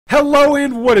Hello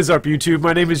and what is up YouTube?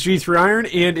 My name is G3Iron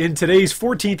and in today's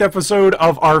 14th episode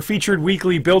of our featured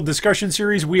weekly build discussion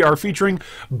series, we are featuring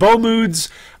b0moodc's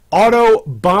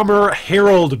Autobomber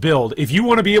Herald build. If you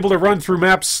want to be able to run through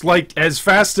maps like as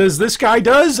fast as this guy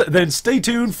does, then stay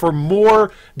tuned for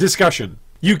more discussion.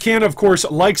 You can, of course,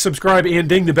 like, subscribe, and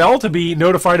ding the bell to be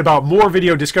notified about more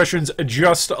video discussions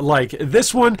just like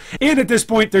this one. And at this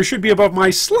point, there should be above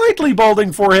my slightly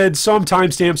balding forehead some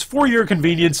timestamps for your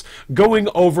convenience going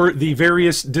over the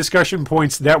various discussion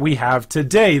points that we have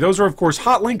today. Those are, of course,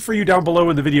 hot linked for you down below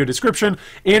in the video description.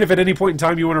 And if at any point in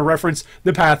time you want to reference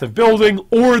the path of building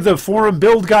or the forum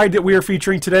build guide that we are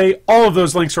featuring today, all of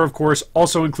those links are, of course,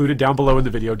 also included down below in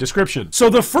the video description. So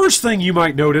the first thing you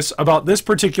might notice about this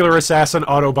particular Assassin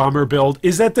Autobomber build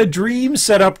is that the dream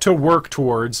setup to work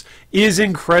towards is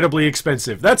incredibly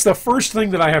expensive. That's the first thing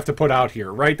that I have to put out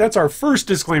here, right? That's our first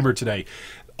disclaimer today.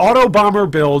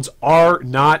 Autobomber builds are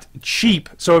not cheap.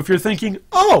 So if you're thinking,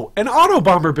 oh, an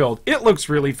Autobomber build, it looks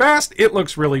really fast, it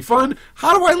looks really fun,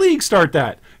 how do I league start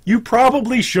that? You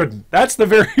probably shouldn't. That's the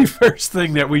very first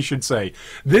thing that we should say.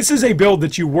 This is a build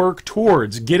that you work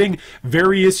towards getting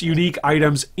various unique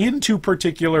items into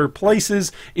particular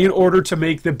places in order to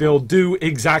make the build do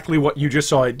exactly what you just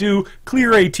saw it do,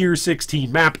 clear a tier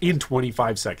 16 map in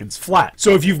 25 seconds flat.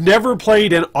 So if you've never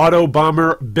played an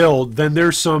Autobomber build, then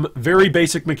there's some very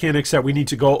basic mechanics that we need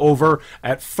to go over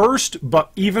at first,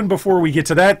 but even before we get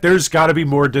to that, there's got to be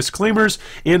more disclaimers,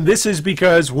 and this is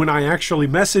because when I actually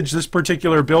messaged this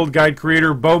particular build guide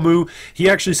creator, b0moodc, he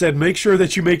actually said make sure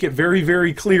that you make it very,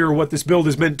 very clear what this build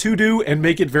is meant to do and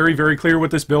make it very, very clear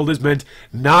what this build is meant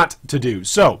not to do.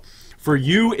 So for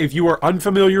you, if you are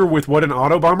unfamiliar with what an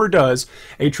Autobomber does,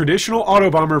 a traditional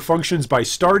Autobomber functions by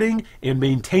starting and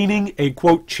maintaining a,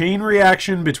 quote, chain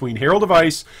reaction between Herald of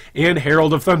Ice and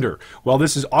Herald of Thunder. While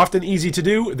this is often easy to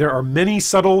do, there are many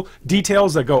subtle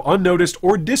details that go unnoticed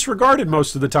or disregarded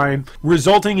most of the time,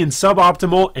 resulting in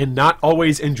suboptimal and not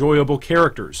always enjoyable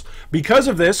characters. Because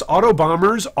of this,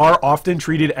 Autobombers are often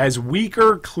treated as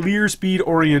weaker, clear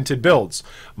speed-oriented builds.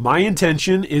 My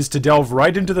intention is to delve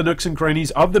right into the nooks and crannies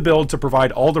of the build to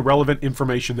provide all the relevant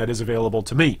information that is available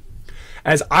to me.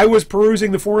 As I was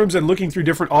perusing the forums and looking through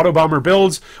different Autobomber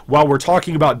builds, while we're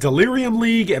talking about Delirium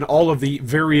League and all of the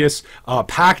various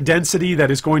pack density that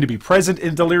is going to be present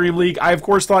in Delirium League, I of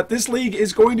course thought this league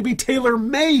is going to be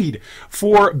tailor-made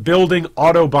for building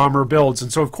Autobomber builds.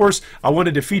 And so of course I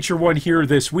wanted to feature one here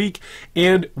this week,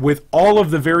 and with all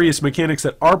of the various mechanics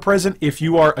that are present, if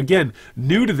you are, again,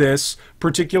 new to this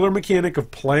particular mechanic of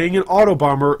playing an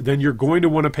Autobomber, then you're going to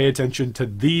want to pay attention to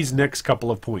these next couple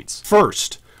of points.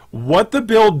 First, what the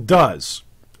build does,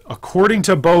 according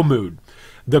to b0moodc,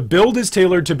 the build is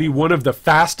tailored to be one of the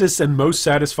fastest and most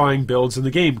satisfying builds in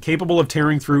the game, capable of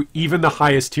tearing through even the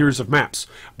highest tiers of maps.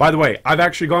 By the way, I've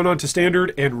actually gone on to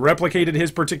Standard and replicated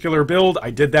his particular build. I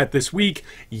did that this week.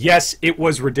 Yes, it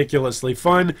was ridiculously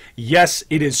fun. Yes,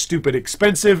 it is stupid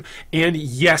expensive. And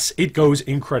yes, it goes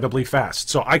incredibly fast.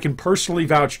 So I can personally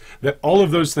vouch that all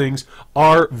of those things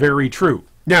are very true.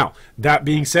 Now, that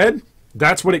being said,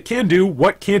 that's what it can do.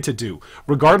 What can't it do?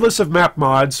 Regardless of map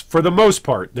mods, for the most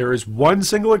part, there is one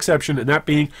single exception, and that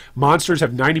being monsters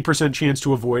have 90% chance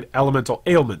to avoid elemental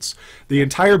ailments. The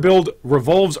entire build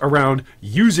revolves around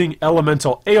using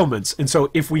elemental ailments, and so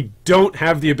if we don't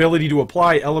have the ability to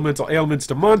apply elemental ailments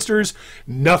to monsters,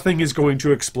 nothing is going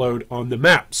to explode on the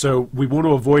map. So we want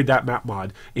to avoid that map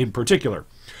mod in particular.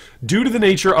 Due to the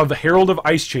nature of the Herald of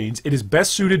Ice chains, it is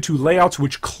best suited to layouts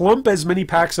which clump as many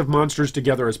packs of monsters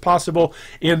together as possible,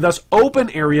 and thus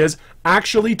open areas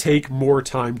actually take more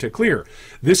time to clear.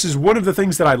 This is one of the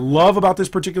things that I love about this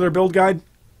particular build guide,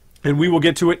 and we will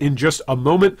get to it in just a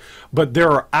moment, but there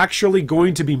are actually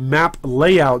going to be map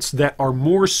layouts that are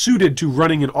more suited to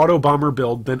running an Autobomber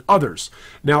build than others.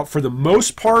 Now, for the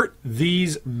most part,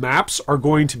 these maps are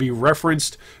going to be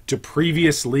referenced to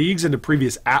previous leagues and to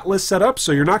previous Atlas setups,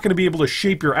 so you're not going to be able to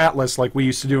shape your Atlas like we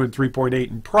used to do in 3.8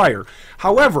 and prior.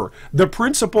 However, the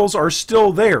principles are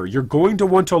still there. You're going to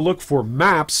want to look for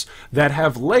maps that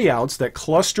have layouts that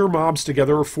cluster mobs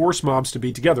together or force mobs to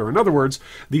be together. In other words,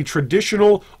 the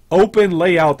traditional open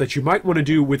layout that you might want to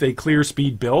do with a clear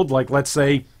speed build, like let's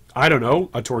say, I don't know,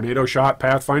 a Tornado Shot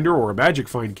Pathfinder or a Magic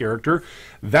Find character,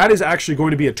 that is actually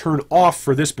going to be a turn off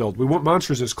for this build. We want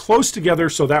monsters as close together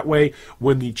so that way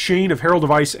when the chain of Herald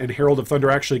of Ice and Herald of Thunder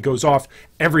actually goes off,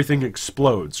 everything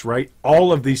explodes, right?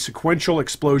 All of the sequential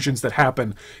explosions that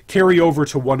happen carry over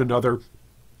to one another,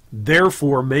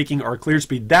 therefore making our clear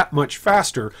speed that much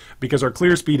faster, because our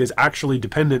clear speed is actually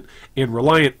dependent and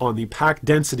reliant on the pack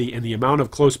density and the amount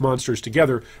of close monsters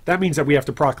together. That means that we have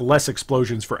to proc less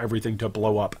explosions for everything to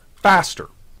blow up faster.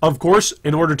 Of course,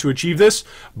 in order to achieve this,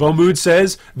 b0mood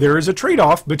says there is a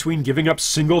trade-off between giving up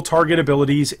single target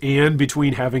abilities and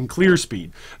between having clear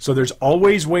speed. So there's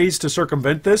always ways to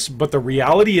circumvent this, but the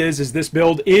reality is this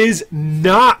build is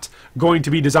not going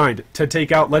to be designed to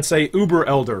take out, let's say, Uber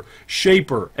Elder,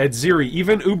 Shaper, Edziri,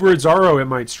 even Uber Zaro it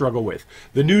might struggle with.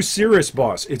 The new Cirrus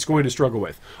boss it's going to struggle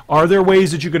with. Are there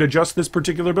ways that you could adjust this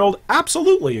particular build?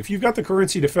 Absolutely. If you've got the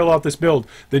currency to fill out this build,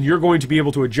 then you're going to be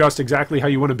able to adjust exactly how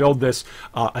you want to build this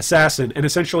assassin and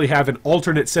essentially have an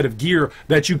alternate set of gear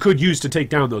that you could use to take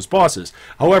down those bosses.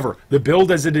 However, the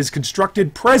build as it is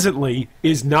constructed presently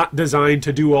is not designed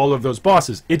to do all of those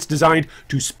bosses. It's designed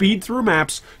to speed through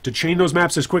maps, to chain those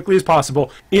maps as quickly as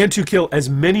possible, and to kill as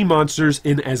many monsters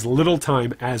in as little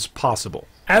time as possible.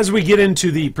 As we get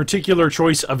into the particular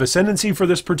choice of Ascendancy for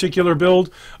this particular build,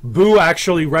 Boo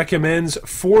actually recommends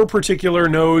 4 particular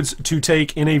nodes to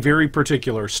take in a very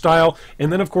particular style, and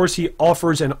then of course he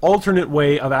offers an alternate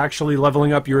way of actually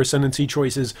leveling up your Ascendancy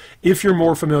choices if you're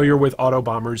more familiar with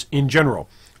Autobombers in general.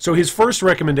 So his first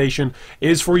recommendation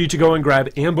is for you to go and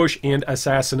grab Ambush and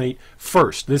Assassinate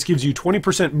first. This gives you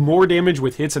 20% more damage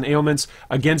with hits and ailments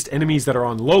against enemies that are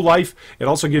on low life. It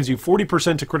also gives you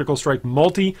 40% to critical strike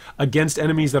multi against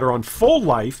enemies that are on full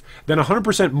life, then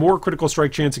 100% more critical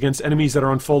strike chance against enemies that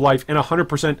are on full life, and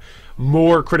 100%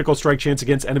 more critical strike chance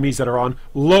against enemies that are on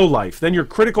low life. Then your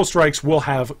critical strikes will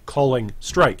have Calling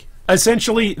Strike.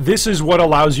 Essentially, this is what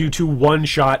allows you to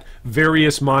one-shot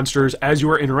various monsters as you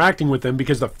are interacting with them,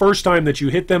 because the first time that you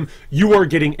hit them, you are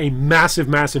getting a massive,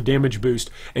 massive damage boost,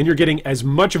 and you're getting as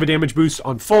much of a damage boost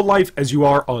on full life as you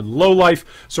are on low life.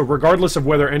 So regardless of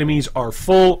whether enemies are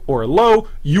full or low,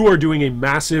 you are doing a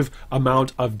massive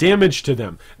amount of damage to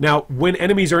them. Now, when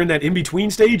enemies are in that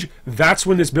in-between stage, that's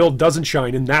when this build doesn't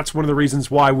shine, and that's one of the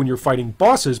reasons why when you're fighting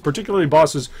bosses, particularly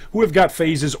bosses who have got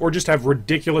phases or just have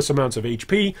ridiculous amounts of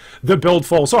HP, the build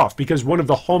falls off, because one of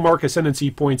the hallmark Ascendancy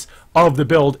points of the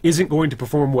build isn't going to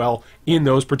perform well in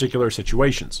those particular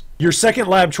situations. Your second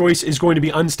lab choice is going to be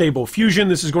Unstable Fusion.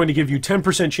 This is going to give you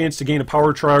 10% chance to gain a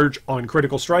power charge on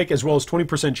critical strike, as well as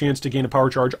 20% chance to gain a power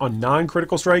charge on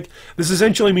non-critical strike. This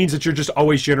essentially means that you're just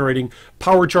always generating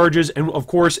power charges, and of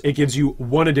course it gives you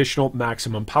 1 additional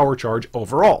maximum power charge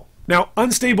overall. Now,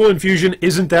 Unstable Infusion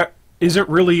isn't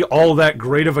really all that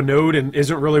great of a node and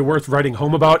isn't really worth writing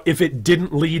home about if it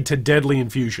didn't lead to Deadly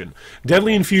Infusion.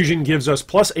 Deadly Infusion gives us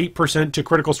plus 8% to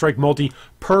critical strike multi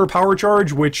per power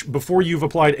charge, which before you've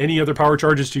applied any other power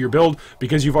charges to your build,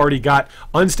 because you've already got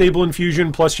Unstable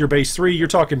Infusion plus your base 3, you're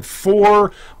talking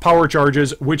 4 power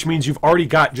charges, which means you've already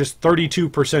got just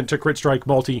 32% to crit strike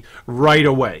multi right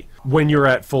away when you're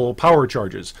at full power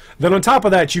charges. Then on top of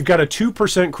that, you've got a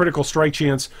 2% critical strike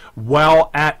chance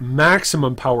while at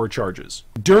maximum power charges.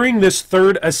 During this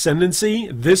third Ascendancy,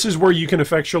 this is where you can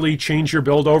effectually change your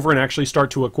build over and actually start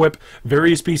to equip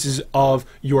various pieces of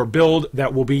your build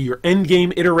that will be your end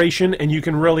game iteration, and you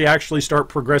can really actually start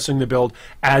progressing the build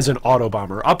as an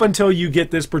Autobomber. Up until you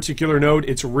get this particular node,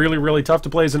 it's really, really tough to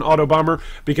play as an Autobomber,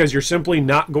 because you're simply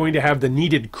not going to have the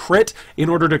needed crit in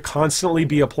order to constantly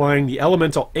be applying the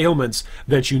elemental ailments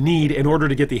that you need in order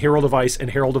to get the Herald of Ice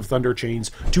and Herald of Thunder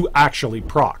chains to actually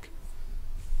proc.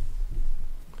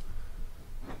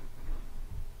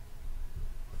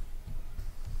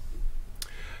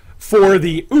 For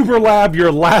the Uber Lab,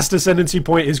 your last Ascendancy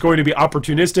point is going to be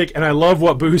Opportunistic, and I love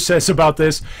what Boo says about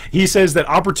this. He says that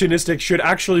Opportunistic should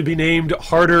actually be named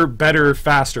Harder, Better,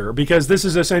 Faster, because this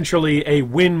is essentially a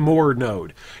win more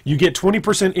node. You get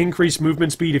 20% increased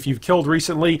movement speed if you've killed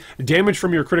recently. Damage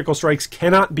from your critical strikes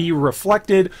cannot be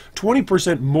reflected.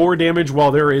 20% more damage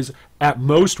while there is at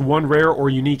most 1 rare or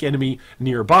unique enemy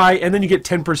nearby, and then you get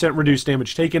 10% reduced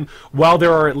damage taken while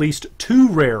there are at least 2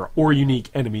 rare or unique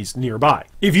enemies nearby.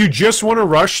 If you just want to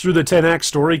rush through the 10-act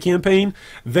story campaign,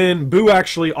 then Boo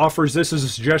actually offers this as a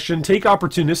suggestion. Take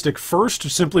Opportunistic first,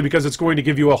 simply because it's going to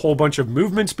give you a whole bunch of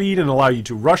movement speed and allow you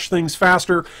to rush things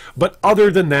faster, but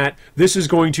other than that, this is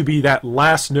going to be that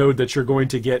last node that you're going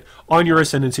to get on your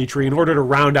Ascendancy tree in order to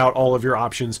round out all of your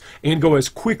options and go as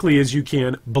quickly as you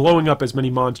can, blowing up as many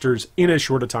monsters in as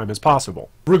short a time as possible.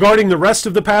 Regarding the rest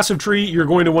of the passive tree, you're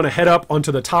going to want to head up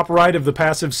onto the top right of the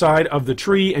passive side of the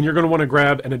tree, and you're going to want to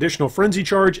grab an additional Frenzy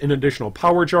Charge, an additional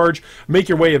Power Charge, make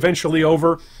your way eventually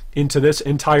over into this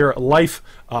entire life,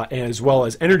 as well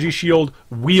as Energy Shield,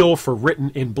 Wheel for Written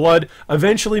in Blood,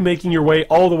 eventually making your way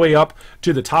all the way up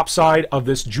to the top side of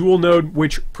this Jewel node,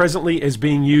 which presently is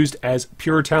being used as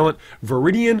Pure Talent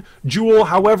Viridian Jewel.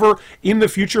 However, in the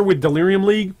future with Delirium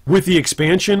League, with the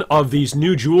expansion of these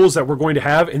new jewels that that we're going to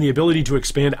have and the ability to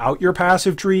expand out your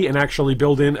passive tree and actually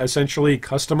build in essentially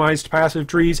customized passive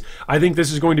trees, I think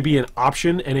this is going to be an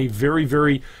option and a very,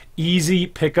 very easy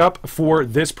pickup for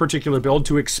this particular build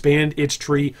to expand its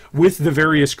tree with the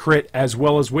various crit as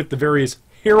well as with the various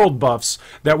Herald buffs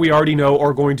that we already know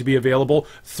are going to be available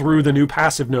through the new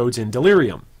passive nodes in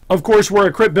Delirium. Of course, we're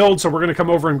a crit build, so we're going to come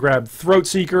over and grab Throat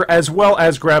Seeker, as well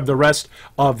as grab the rest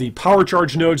of the power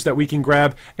charge nodes that we can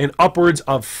grab, and upwards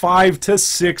of 5 to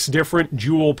 6 different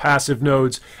jewel passive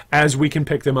nodes as we can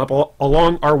pick them up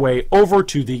along our way over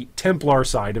to the Templar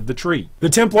side of the tree. The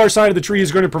Templar side of the tree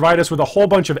is going to provide us with a whole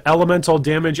bunch of elemental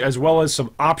damage, as well as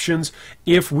some options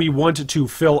if we want to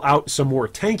fill out some more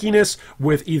tankiness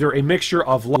with either a mixture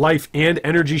of life and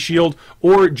energy shield,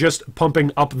 or just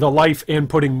pumping up the life and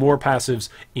putting more passives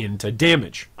into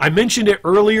damage. I mentioned it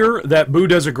earlier that Boo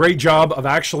does a great job of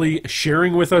actually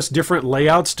sharing with us different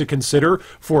layouts to consider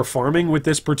for farming with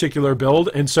this particular build,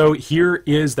 and so here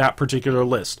is that particular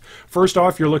list. First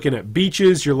off, you're looking at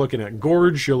beaches, you're looking at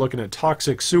gorge, you're looking at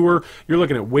toxic sewer, you're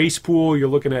looking at waste pool, you're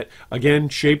looking at, again,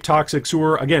 shape toxic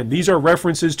sewer. Again, these are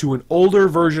references to an older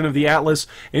version of the Atlas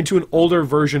and to an older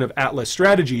version of Atlas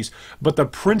strategies, but the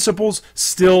principles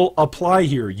still apply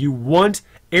here. You want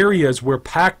areas where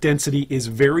pack density is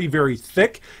very, very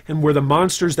thick, and where the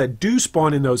monsters that do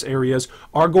spawn in those areas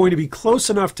are going to be close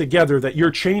enough together that your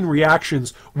chain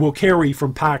reactions will carry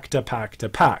from pack to pack to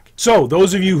pack. So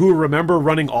those of you who remember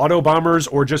running Autobombers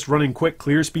or just running quick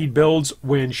clear speed builds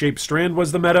when Shape Strand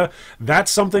was the meta, that's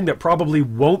something that probably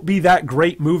won't be that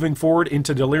great moving forward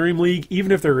into Delirium League, even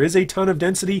if there is a ton of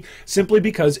density, simply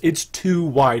because it's too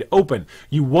wide open.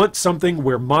 You want something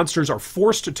where monsters are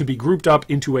forced to be grouped up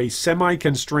into a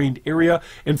semi-constrained area,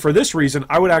 and for this reason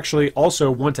I would actually also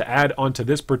want to add onto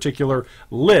this particular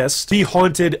list the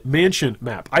Haunted Mansion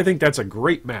map. I think that's a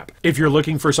great map if you're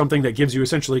looking for something that gives you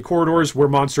essentially corridors where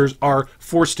monsters are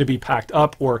forced to be packed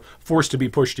up or forced to be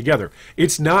pushed together.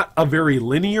 It's not a very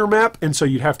linear map, and so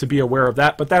you'd have to be aware of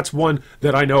that, but that's one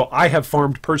that I know I have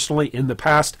farmed personally in the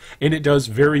past, and it does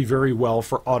very, very well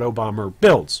for Autobomber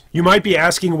builds. You might be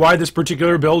asking why this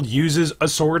particular build uses a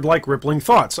sword like Rippling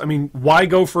Thoughts. I mean, why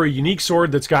go for a unique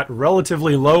sword that's got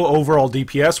relatively low overall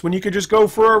DPS when you could just go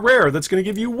for a rare that's going to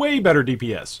give you way better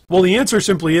DPS? Well, the answer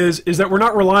simply is that we're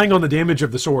not relying on the damage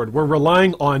of the sword. We're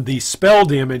relying on the spell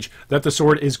damage that the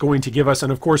sword is going to give us,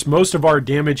 and of course most of our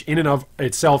damage in and of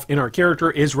itself in our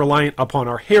character is reliant upon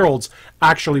our heralds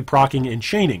actually proccing and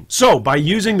chaining. So by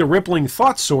using the Rippling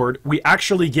Thoughts sword, we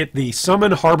actually get the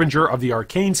Summon Harbinger of the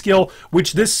Arcane skill,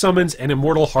 which this summons an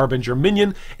Immortal Harbinger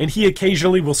minion, and he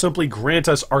occasionally will simply grant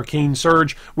us Arcane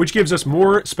Surge, which gives us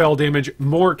more spell damage,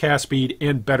 more cast speed,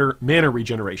 and better mana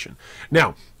regeneration.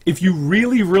 Now, if you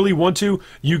really, really want to,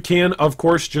 you can, of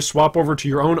course, just swap over to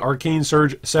your own Arcane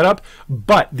Surge setup,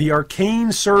 but the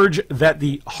Arcane Surge that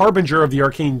the Harbinger of the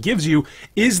Arcane gives you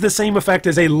is the same effect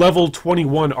as a level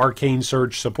 21 Arcane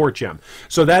Surge support gem.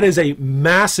 So that is a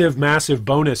massive, massive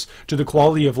bonus to the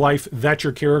quality of life that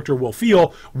your character will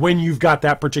feel when you've got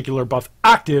that particular buff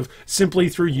active simply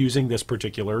through using this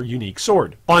particular unique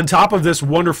sword. On top of this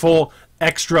wonderful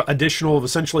extra additional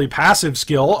essentially passive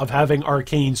skill of having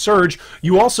Arcane Surge,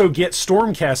 you also get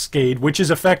Storm Cascade, which is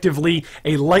effectively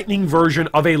a lightning version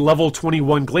of a level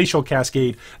 21 Glacial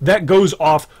Cascade that goes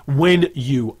off when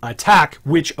you attack,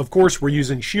 which of course we're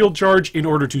using Shield Charge in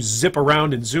order to zip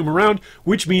around and zoom around,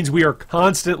 which means we are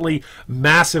constantly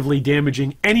massively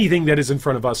damaging anything that is in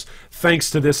front of us thanks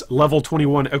to this level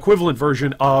 21 equivalent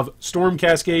version of Storm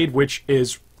Cascade, which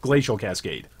is Glacial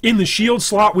Cascade. In the shield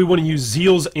slot, we want to use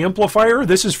Zeal's Amplifier.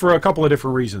 This is for a couple of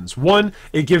different reasons. One,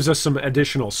 it gives us some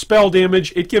additional spell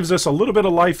damage. It gives us a little bit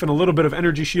of life and a little bit of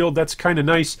energy shield. That's kind of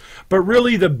nice. But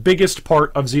really the biggest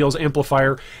part of Zeal's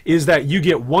Amplifier is that you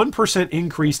get 1%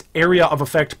 increased area of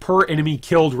effect per enemy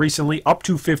killed recently, up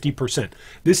to 50%.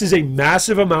 This is a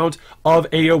massive amount of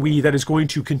AoE that is going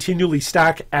to continually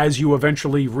stack as you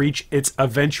eventually reach its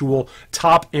eventual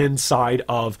top end side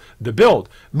of the build,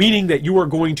 meaning that you are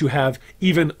going to have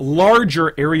even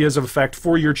larger areas of effect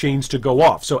for your chains to go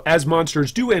off. So as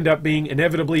monsters do end up being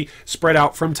inevitably spread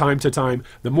out from time to time,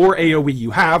 the more AoE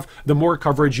you have, the more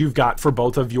coverage you've got for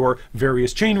both of your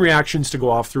various chain reactions to go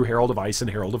off through Herald of Ice and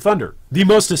Herald of Thunder. The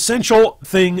most essential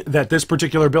thing that this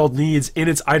particular build needs in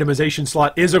its itemization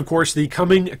slot is, of course, the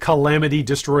coming Calamity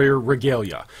Destroyer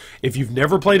Regalia. If you've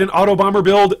never played an Autobomber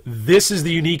build, this is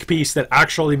the unique piece that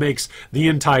actually makes the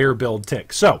entire build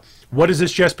tick. So What does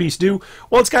this chest piece do?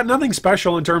 Well, it's got nothing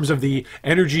special in terms of the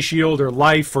energy shield or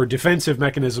life or defensive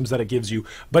mechanisms that it gives you,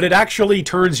 but it actually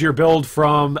turns your build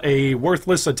from a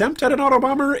worthless attempt at an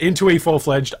Autobomber into a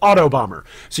full-fledged Autobomber.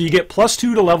 So you get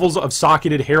 +2 to levels of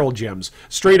socketed Herald gems.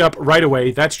 Straight up, right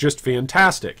away, that's just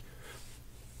fantastic.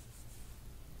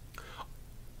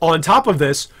 On top of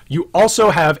this, you also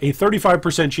have a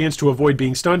 35% chance to avoid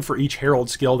being stunned for each Herald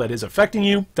skill that is affecting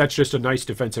you. That's just a nice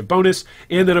defensive bonus.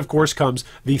 And then, of course, comes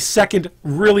the second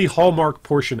really hallmark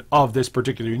portion of this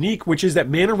particular unique, which is that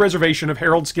mana reservation of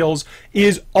Herald skills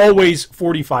is always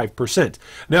 45%.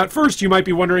 Now, at first, you might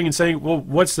be wondering and saying, well,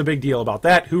 what's the big deal about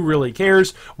that? Who really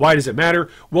cares? Why does it matter?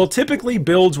 Well, typically,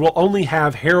 builds will only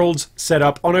have Heralds set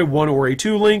up on a 1 or a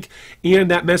 2 link,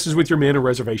 and that messes with your mana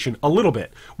reservation a little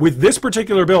bit. With this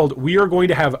particular build, we are going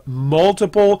to have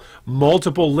multiple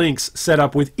links set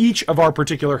up with each of our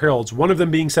particular heralds. One of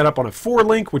them being set up on a 4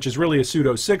 link, which is really a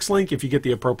pseudo 6 link if you get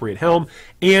the appropriate helm,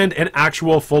 and an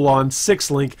actual full-on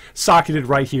 6 link socketed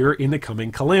right here in the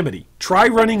Coming Calamity. Try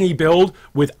running a build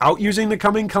without using the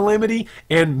Coming Calamity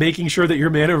and making sure that your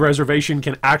mana reservation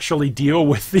can actually deal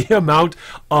with the amount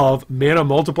of mana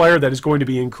multiplier that is going to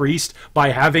be increased by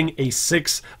having a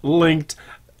 6 linked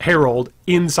Herald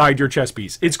inside your chess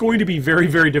piece. It's going to be very,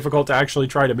 very difficult to actually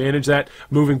try to manage that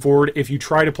moving forward if you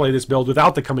try to play this build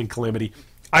without the Coming Calamity.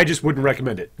 I just wouldn't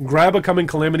recommend it. Grab a Coming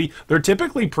Calamity. They're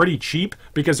typically pretty cheap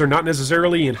because they're not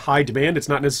necessarily in high demand. It's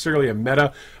not necessarily a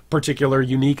meta particular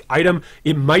unique item.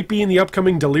 It might be in the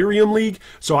upcoming Delirium League,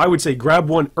 so I would say grab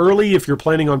one early if you're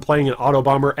planning on playing an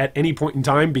Autobomber at any point in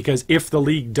time, because if the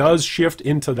league does shift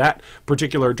into that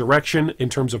particular direction in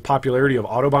terms of popularity of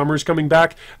Autobombers coming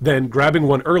back, then grabbing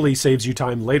one early saves you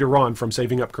time later on from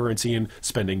saving up currency and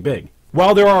spending big.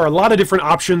 While there are a lot of different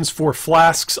options for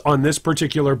Flasks on this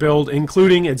particular build,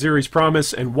 including Adziri's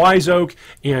Promise and Wise Oak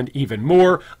and even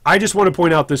more, I just want to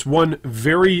point out this one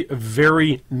very,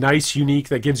 very nice unique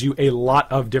that gives you a lot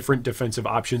of different defensive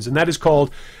options, and that is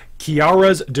called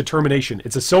Kiara's Determination.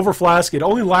 It's a silver flask. It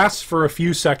only lasts for a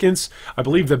few seconds. I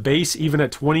believe the base, even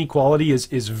at 20 quality, is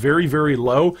very, very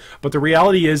low. But the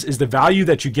reality is the value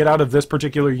that you get out of this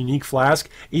particular unique flask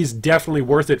is definitely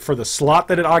worth it for the slot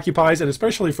that it occupies, and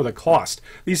especially for the cost.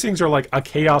 These things are like a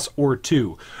chaos or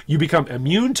 2. You become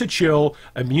immune to chill,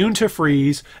 immune to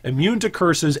freeze, immune to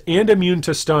curses, and immune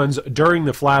to stuns during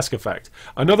the flask effect.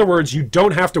 In other words, you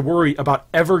don't have to worry about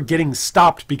ever getting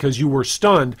stopped because you were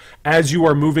stunned as you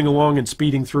are moving along and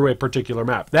speeding through a particular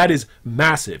map. That is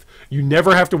massive. You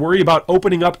never have to worry about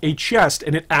opening up a chest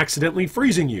and it accidentally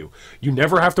freezing you. You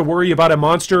never have to worry about a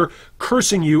monster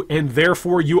cursing you and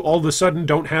therefore you all of a sudden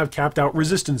don't have capped out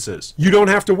resistances. You don't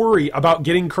have to worry about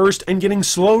getting cursed and getting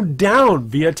slowed down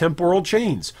via temporal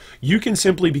chains. You can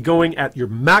simply be going at your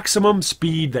maximum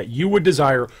speed that you would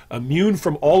desire, immune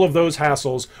from all of those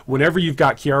hassles whenever you've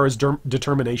got Kiara's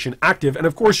Determination active. And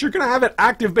of course, you're going to have it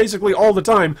active basically all the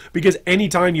time, because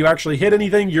anytime you actually hit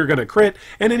anything, you're going to crit,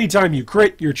 and anytime you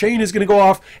crit, your chain is going to go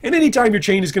off, and anytime your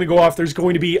chain is going to go off, there's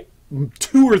going to be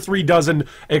 2 or 3 dozen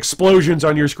explosions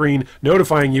on your screen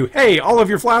notifying you, hey, all of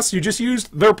your flasks you just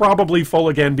used, they're probably full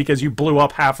again because you blew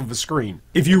up half of the screen.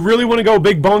 If you really want to go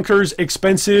big bonkers,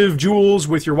 expensive jewels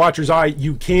with your Watcher's Eye,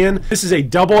 you can. This is a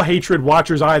double hatred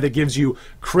Watcher's Eye that gives you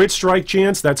crit strike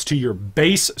chance, that's to your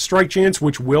base strike chance,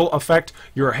 which will affect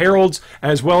your heralds,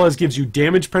 as well as gives you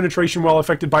damage penetration while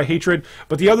affected by hatred.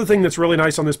 But the other thing that's really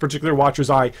nice on this particular Watcher's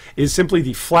Eye is simply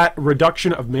the flat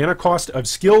reduction of mana cost of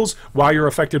skills while you're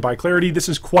affected by clarity. This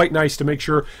is quite nice to make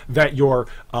sure that your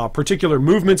particular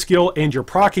movement skill and your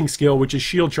proccing skill, which is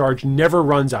shield charge, never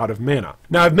runs out of mana.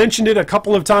 Now, I've mentioned it a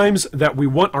couple of times that we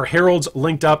want our heralds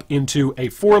linked up into a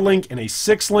 4 link and a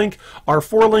 6 link. Our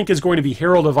 4 link is going to be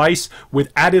Herald of Ice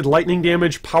with added lightning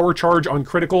damage, power charge on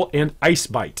critical, and ice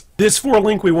bite. This 4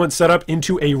 link we want set up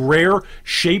into a rare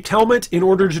shaped helmet in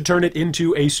order to turn it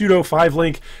into a pseudo 5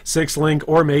 link, 6 link,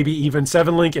 or maybe even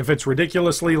 7 link if it's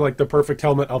ridiculously like the perfect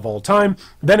helmet of all time.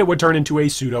 Then it would turn into a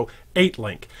pseudo 8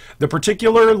 link. The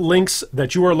particular links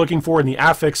that you are looking for in the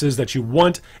affixes that you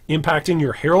want impacting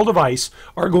your Herald of Ice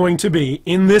are going to be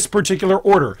in this particular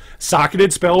order.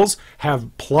 Socketed spells have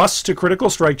plus to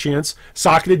critical strike chance.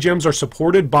 Socketed gems are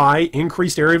supported by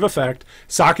increased area of effect.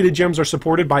 Socketed gems are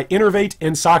supported by innervate,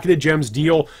 and socketed gems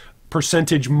deal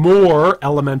percentage more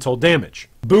elemental damage.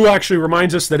 Boo actually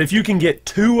reminds us that if you can get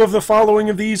 2 of the following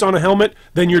of these on a helmet,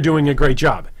 then you're doing a great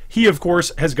job. He, of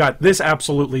course, has got this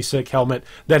absolutely sick helmet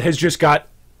that has just got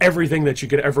everything that you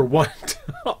could ever want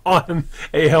on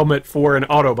a helmet for an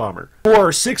Autobomber. For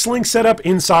our 6 link setup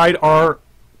inside our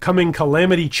upcoming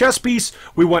Calamity chest piece.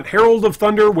 We want Herald of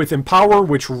Thunder with Empower,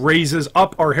 which raises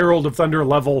up our Herald of Thunder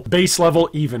level, base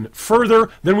level even further.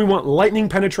 Then we want Lightning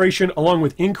Penetration along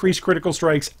with increased critical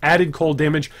strikes, added cold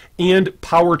damage, and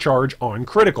Power Charge on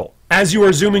critical. As you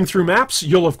are zooming through maps,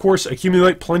 you'll of course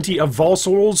accumulate plenty of Vol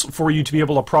Souls for you to be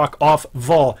able to proc off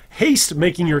Vol Haste,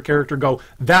 making your character go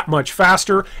that much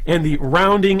faster, and the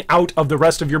rounding out of the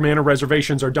rest of your mana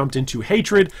reservations are dumped into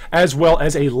Hatred, as well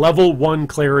as a level 1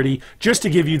 Clarity, just to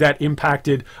give you that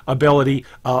impacted ability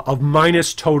of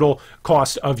minus total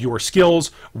cost of your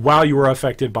skills while you are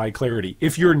affected by Clarity.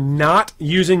 If you're not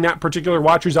using that particular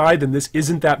Watcher's Eye, then this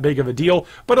isn't that big of a deal,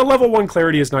 but a level 1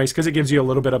 Clarity is nice because it gives you a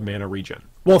little bit of mana regen.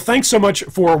 Well, thanks so much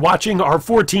for watching our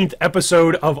 14th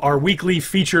episode of our weekly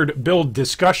featured build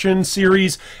discussion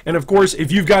series. And of course,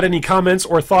 if you've got any comments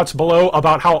or thoughts below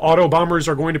about how Autobombers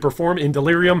are going to perform in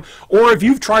Delirium, or if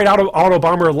you've tried out an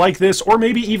Autobomber like this, or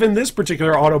maybe even this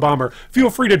particular Autobomber,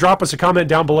 feel free to drop us a comment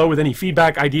down below with any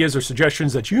feedback, ideas, or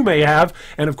suggestions that you may have.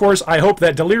 And of course, I hope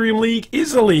that Delirium League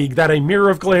is a league that a Mirror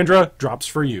of Calandra drops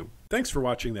for you. Thanks for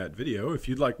watching that video. If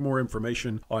you'd like more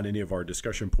information on any of our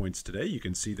discussion points today, you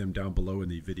can see them down below in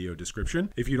the video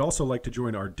description. If you'd also like to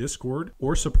join our Discord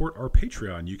or support our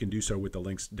Patreon, you can do so with the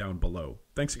links down below.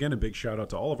 Thanks again, and big shout out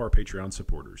to all of our Patreon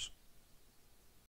supporters.